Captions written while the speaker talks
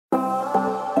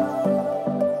Hello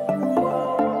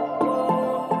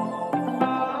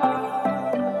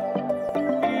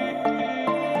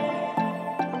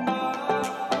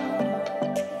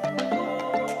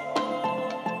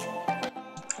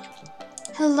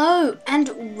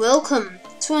and welcome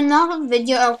to another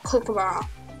video of Kookaburra.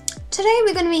 Today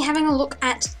we're going to be having a look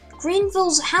at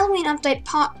Greenville's Halloween Update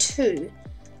Part 2.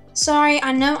 Sorry,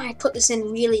 I know I put this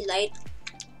in really late,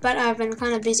 but I've been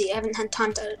kind of busy. I haven't had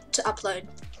time to upload.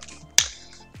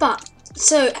 But,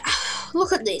 so,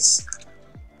 look at this.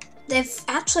 They've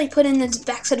actually put in this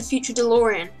Back to the Future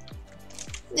DeLorean.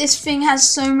 This thing has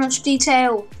so much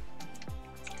detail.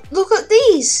 Look at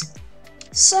these!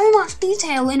 So much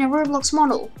detail in a Roblox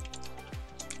model.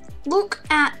 Look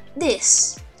at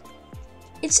this.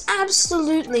 It's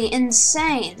absolutely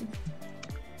insane.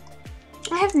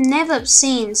 I have never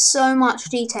seen so much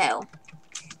detail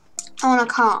on a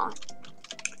car.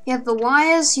 You have the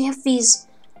wires, you have these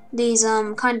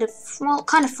kind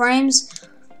of frames.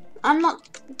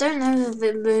 Don't know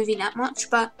the movie that much,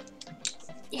 but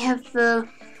you have the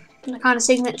kind of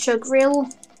signature grill.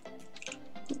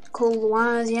 Cool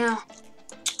wires, yeah.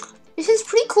 This is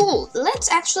pretty cool. Let's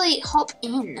actually hop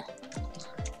in.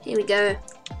 Here we go.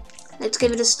 Let's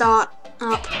give it a start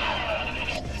up.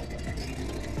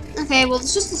 Okay, well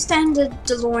it's just a standard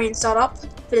DeLorean startup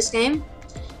for this game.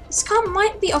 This car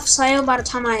might be off sale by the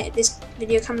time this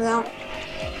video comes out.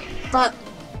 But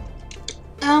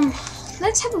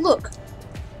let's have a look.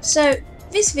 So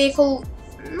this vehicle,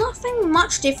 nothing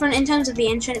much different in terms of the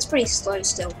engine. It's pretty slow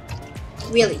still.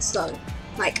 Really slow.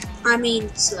 Like, I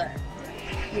mean slow.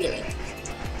 Really.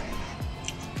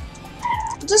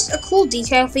 Just a cool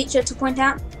detail feature to point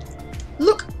out.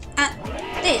 Look at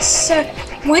this. So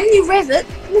when you rev it,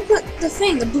 look at the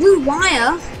thing. The blue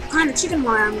wire, kind of chicken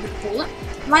wire I'm going to call it,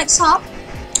 lights up,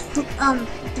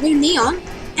 blue neon,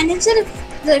 and instead of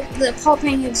the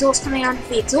popping exhaust coming out of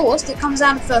the exhaust, it comes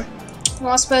out of the,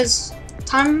 well, I suppose,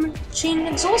 time machine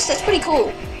exhaust. That's pretty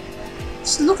cool.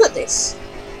 Just look at this.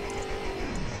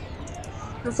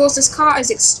 Of course, this car is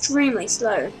extremely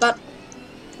slow, but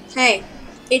hey,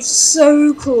 it's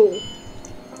so cool.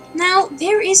 Now,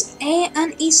 there is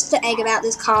an Easter egg about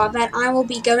this car that I will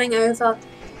be going over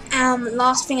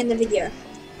last thing in the video.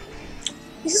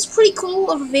 This is pretty cool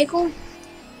of a vehicle.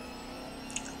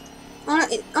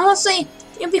 Honestly,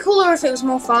 it'd be cooler if it was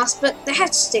more fast, but they had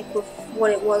to stick with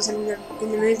what it was in the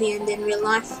movie and in real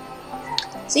life.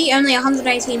 See, only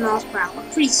 118 miles per hour,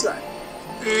 pretty slow.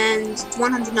 And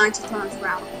 190 kilometers per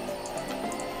hour.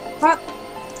 But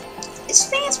this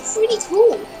thing is pretty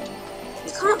cool.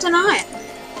 You can't deny it.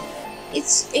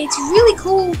 It's really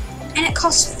cool, and it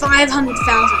costs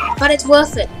 500,000, but it's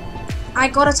worth it. I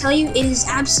gotta tell you, it is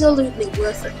absolutely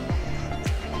worth it.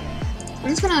 I'm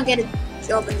just gonna get a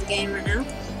job in the game right now,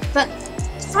 but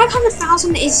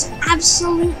 500,000 is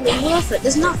absolutely worth it.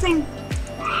 There's no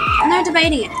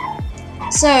debating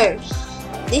it. So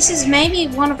this is maybe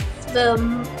one of the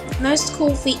most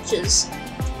cool features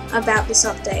about this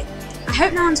update. I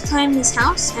hope no one's claimed this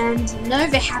house, and no,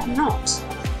 they have not.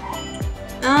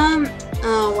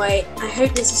 Oh wait, I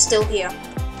hope this is still here.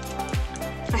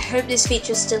 I hope this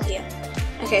feature's still here.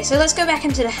 Okay, so let's go back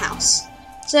into the house.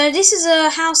 So this is a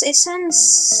house, it's in a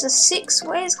 6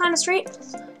 ways kind of street,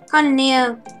 kind of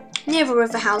near the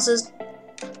river houses.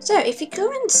 So if you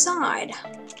go inside,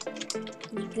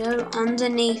 you go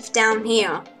underneath down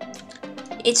here.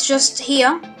 It's just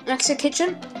here, next to the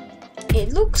kitchen.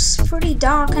 It looks pretty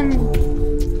dark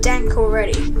and dank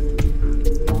already.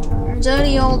 A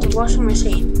dirty old washing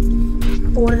machine.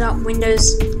 Boarded up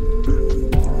windows.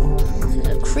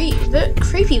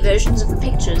 Creepy versions of the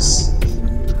pictures.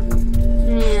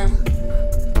 Yeah.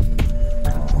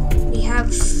 We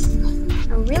have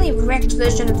a really wrecked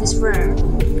version of this room.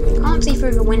 Can't see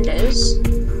through the windows.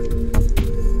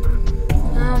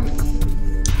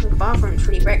 The bathroom's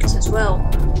pretty wrecked as well.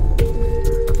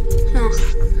 Huh.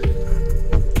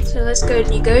 So let's go.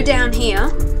 You go down here.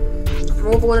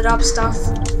 More boarded up stuff.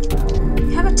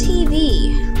 You have a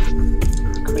TV.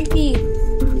 Creepy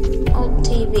old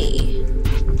TV.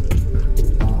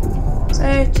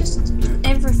 So just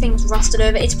everything's rusted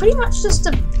over. It's pretty much just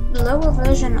a lower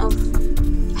version of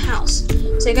the house.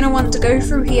 So you're gonna want to go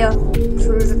through here,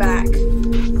 through the back,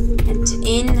 and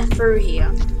in through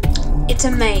here. It's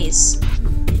a maze.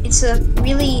 It's a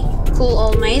really cool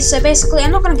old maze. So basically,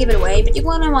 I'm not gonna give it away, but you're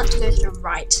gonna want to go to the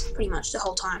right pretty much the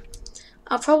whole time.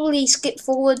 I'll probably skip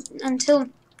forward until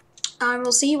I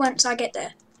will see you once I get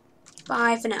there.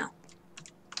 Bye for now.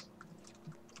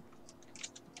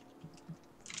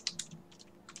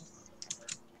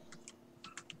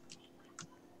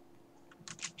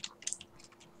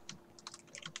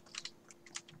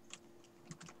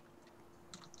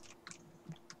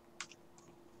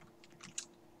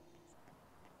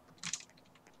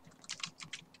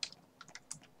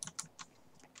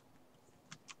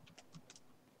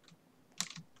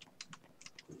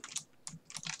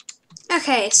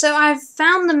 Okay, so I've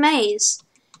found the maze.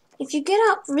 If you get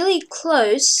up really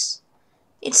close,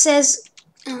 it says,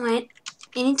 oh wait,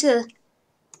 you need to,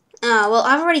 well,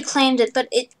 I've already claimed it, but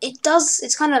it does,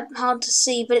 it's kind of hard to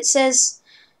see, but it says,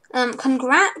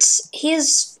 congrats,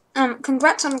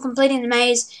 congrats on completing the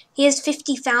maze, here's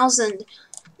 50,000,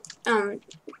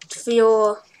 for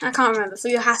your, I can't remember, for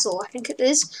your hassle, I think it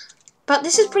is. But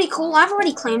this is pretty cool. I've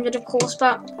already claimed it, of course,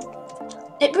 but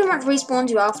it pretty much respawns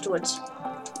you afterwards.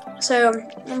 So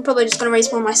I'm probably just going to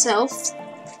respawn myself.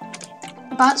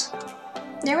 But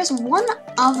there is one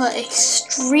other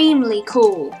extremely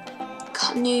cool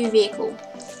new vehicle.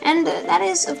 And that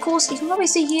is, of course, you can probably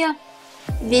see here,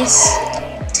 this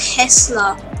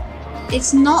Tesla.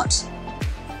 It's not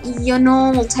your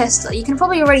normal Tesla. You can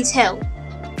probably already tell.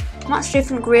 Much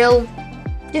different grille,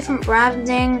 different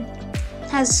branding,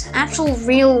 has actual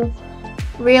real,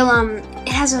 it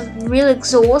has a real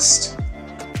exhaust,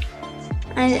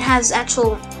 and it has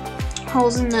actual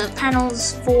holes in the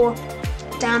panels for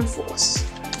downforce.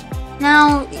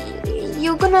 Now,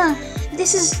 you're gonna,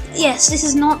 this is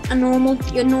not a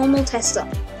your normal Tesla.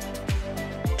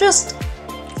 Just,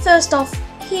 first off,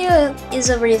 here is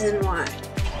a reason why.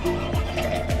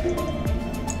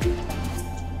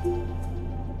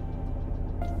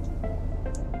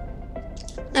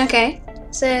 Okay,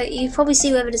 so you probably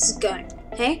see where this is going,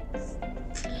 okay?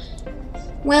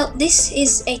 Well, this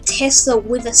is a Tesla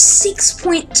with a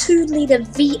 6.2 litre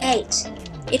V8.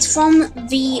 It's from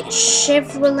the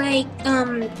Chevrolet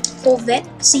Corvette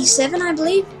C7, I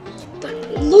believe. But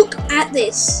look at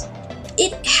this.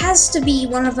 It has to be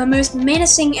one of the most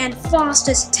menacing and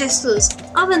fastest Teslas,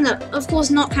 other than the, of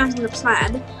course, not counting the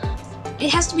Plaid.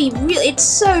 It has to be real. It's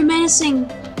so menacing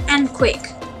and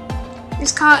quick.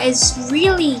 This car is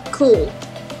really cool.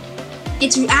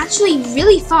 It's actually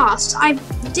really fast. I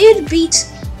did beat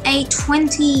a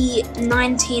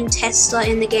 2019 Tesla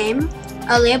in the game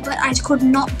earlier, but I could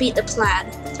not beat the Plaid.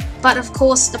 But of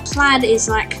course, the Plaid is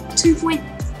like 2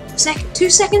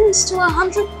 seconds to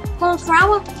 100 miles per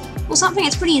hour or something.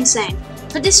 It's pretty insane.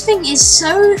 But this thing is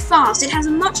so fast. It has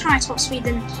a much higher top speed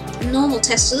than normal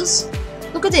Teslas.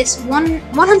 Look at this,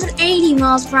 180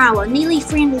 miles per hour, nearly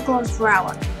 300 kilometers per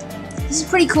hour. This is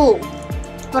pretty cool,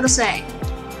 gotta say.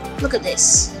 Look at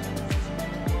this.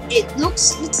 It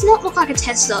does not look like a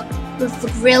Tesla with the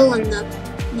grille and the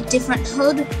different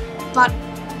hood, but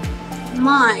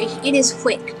it is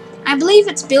quick. I believe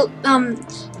it's built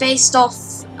based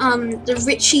off the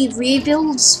Richie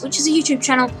Rebuilds, which is a YouTube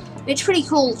channel. It's pretty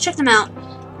cool. Check them out.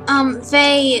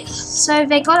 They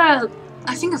got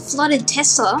I think a flooded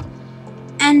Tesla,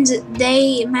 and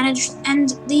they managed,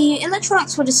 and the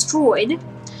electronics were destroyed,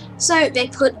 so they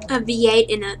put a V8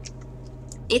 in it.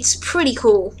 It's pretty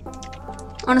cool.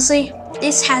 Honestly,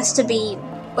 this has to be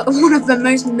one of the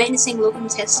most menacing looking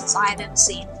Teslas I have ever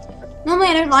seen. Normally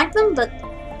I don't like them, but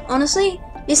honestly,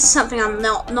 this is something I'm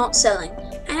not selling.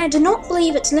 And I do not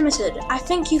believe it's limited. I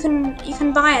think you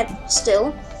can buy it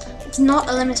still. It's not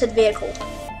a limited vehicle.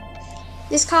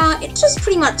 This car, it's just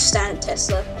pretty much standard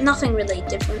Tesla. Nothing really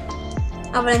different,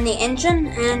 other than the engine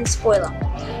and spoiler.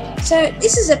 So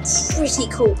this is a pretty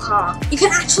cool car. You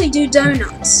can actually do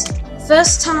donuts.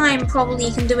 First time probably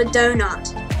you can do a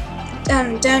donuts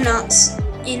in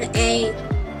a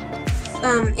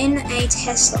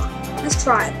Tesla. Let's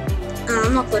try it.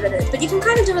 I'm not good at it, but you can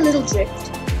kind of do a little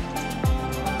drift.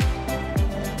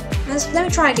 Let me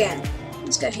try again.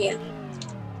 Let's go here.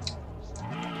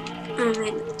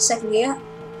 Second gear.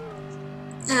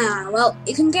 Well,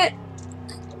 you can get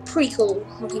pretty cool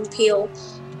looking peel.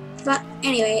 But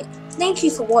anyway, thank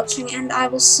you for watching, and I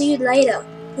will see you later.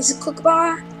 This is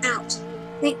Kookaburra out.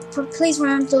 Please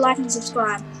remember to like and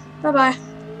subscribe. Bye bye.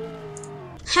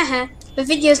 Haha, the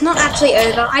video's not actually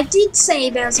over. I did say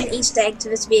there's an Easter egg to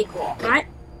this vehicle, right?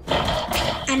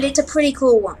 And it's a pretty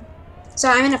cool one. So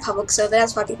I'm in a public server,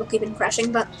 that's why people keep on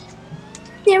crashing, but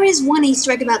there is one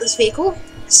Easter egg about this vehicle.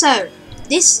 So,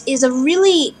 this is a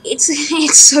really, it's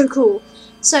so cool.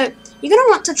 So, you're going to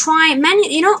want to try,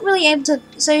 you're not really able to,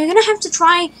 so you're going to have to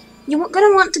try, you're going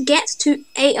to want to get to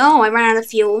oh, I ran out of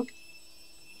fuel.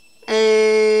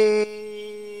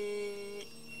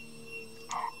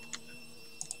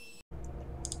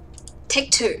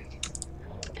 Take 2.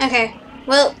 Okay,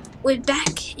 well, we're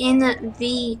back in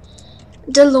the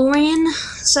DeLorean,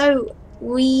 so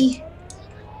we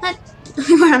ran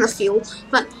out of fuel,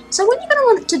 but, so what you're going to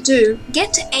want to do,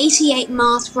 get to 88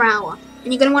 miles per hour,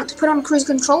 and you're going to want to put on cruise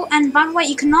control, and by the way,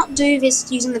 you cannot do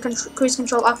this using the cruise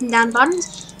control up and down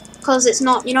buttons, because it's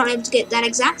not, you're not able to get that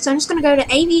exact, so I'm just going to go to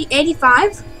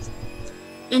 85,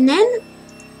 and then,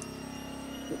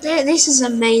 this is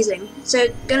amazing, so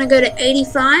gonna go to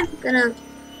 85, gonna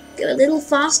Go a little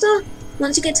faster.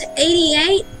 Once you get to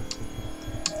 88,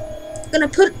 I'm gonna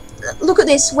look at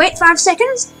this, wait 5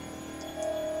 seconds,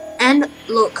 and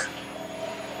look.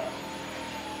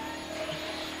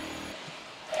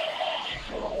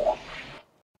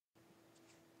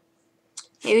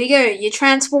 Here we go, you're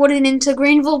transported into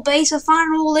Greenville Beta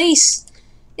Final Release.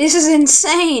 This is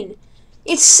insane.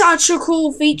 It's such a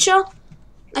cool feature.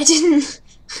 I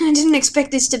didn't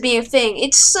expect this to be a thing.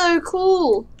 It's so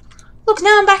cool. Look,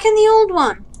 now I'm back in the old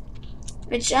one.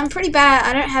 Which I'm pretty bad.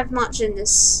 I don't have much in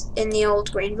the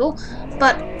old Greenville,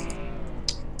 but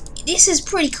this is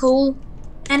pretty cool.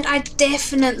 And I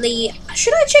definitely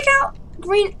should I check out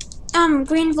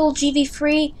Greenville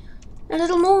GV3 a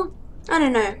little more? I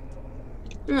don't know.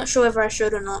 I'm not sure whether I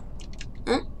should or not.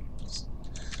 Huh?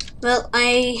 Well,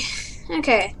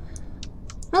 okay.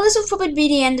 Well, this will probably be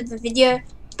the end of the video,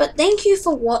 but thank you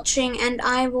for watching, and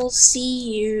I will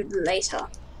see you later.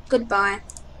 Goodbye.